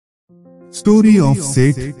Story of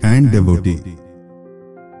Seth and Devotee.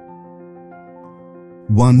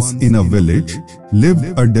 Once in a village,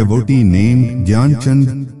 lived a devotee named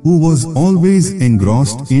Gyanchand who was always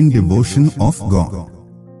engrossed in devotion of God.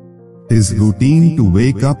 His routine to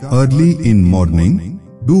wake up early in morning,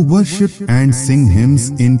 do worship and sing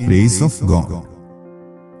hymns in praise of God.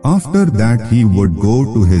 After that he would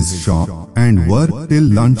go to his shop and work till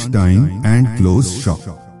lunchtime and close shop.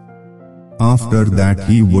 After that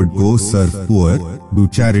he would go serve poor, do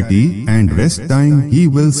charity, and rest time he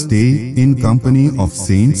will stay in company of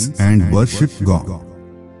saints and worship God.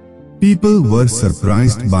 People were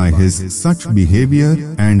surprised by his such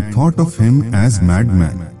behavior and thought of him as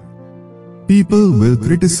madman. People will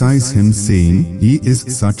criticize him saying he is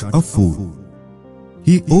such a fool.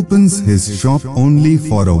 He opens his shop only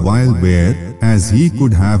for a while whereas he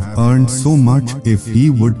could have earned so much if he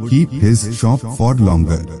would keep his shop for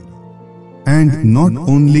longer. And not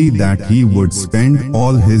only that, he would spend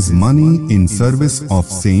all his money in service of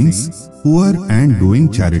saints, poor, and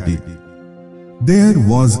doing charity. There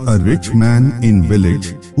was a rich man in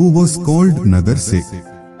village who was called Nagar Seth.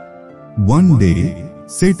 One day,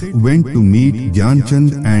 Seth went to meet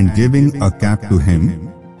Gyanchand and giving a cap to him,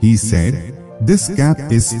 he said, "This cap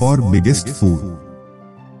is for biggest fool.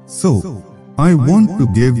 So, I want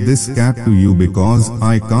to give this cap to you because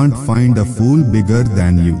I can't find a fool bigger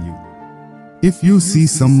than you. If you see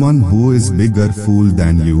someone who is bigger fool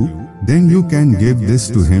than you, then you can give this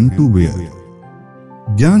to him to wear."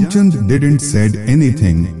 Gyanchand didn't said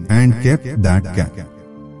anything and kept that cap.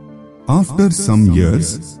 After some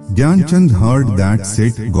years, Gyanchand heard that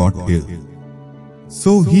Seth got ill.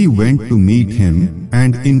 So he went to meet him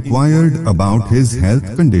and inquired about his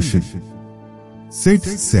health condition. Seth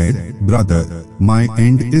said, "Brother, my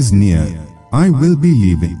end is near. I will be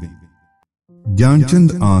leaving."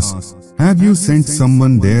 Gyanchand asked, "Have you sent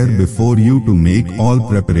someone there before you to make all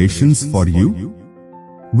preparations for you?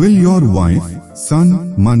 Will your wife, son,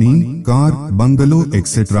 money, car, bungalow,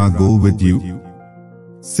 etc. go with you?"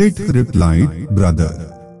 Seth replied, "Brother,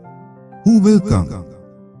 who will come?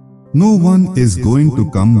 No one is going to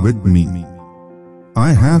come with me. I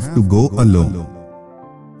have to go alone.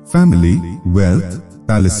 Family, wealth,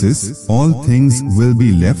 palaces, all things will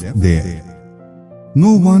be left there.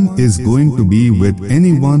 No one is going to be with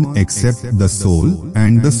anyone except the soul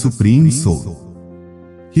and the Supreme Soul."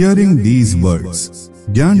 Hearing these words,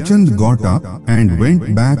 Gyanchand got up and went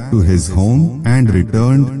back to his home and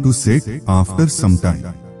returned to Seth after some time.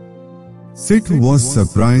 Seth was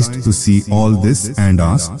surprised to see all this and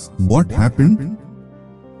asked, "What happened?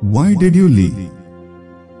 Why did you leave?"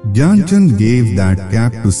 Gyanchand gave that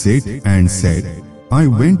cap to Seth and said, "I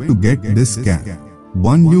went to get this cap,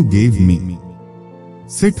 one you gave me."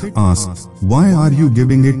 Seth asked, "Why are you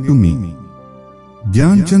giving it to me?"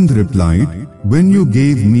 Gyanchand replied, "When you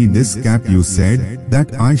gave me this cap you said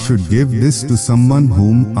that I should give this to someone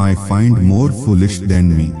whom I find more foolish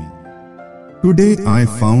than me. Today I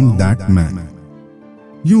found that man.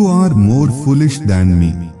 You are more foolish than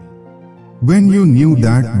me. When you knew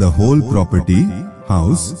that the whole property,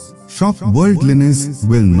 house, shop, worldliness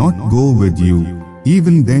will not go with you,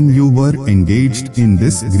 even then you were engaged in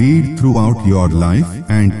this greed throughout your life,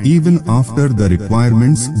 and even after the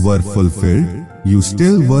requirements were fulfilled, you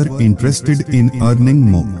still were interested in earning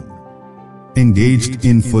more. Engaged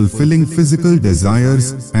in fulfilling physical desires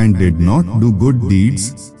and did not do good deeds,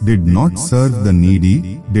 did not serve the needy,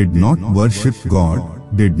 did not worship God,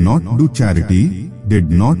 did not do charity,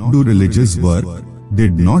 did not do religious work,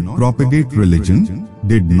 did not propagate religion,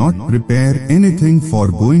 did not prepare anything for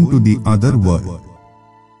going to the other world.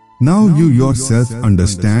 Now you yourself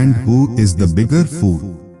understand who is the bigger fool."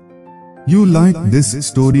 You like this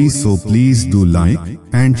story, so please do like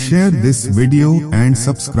and share this video and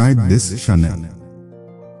subscribe this channel.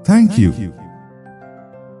 Thank you.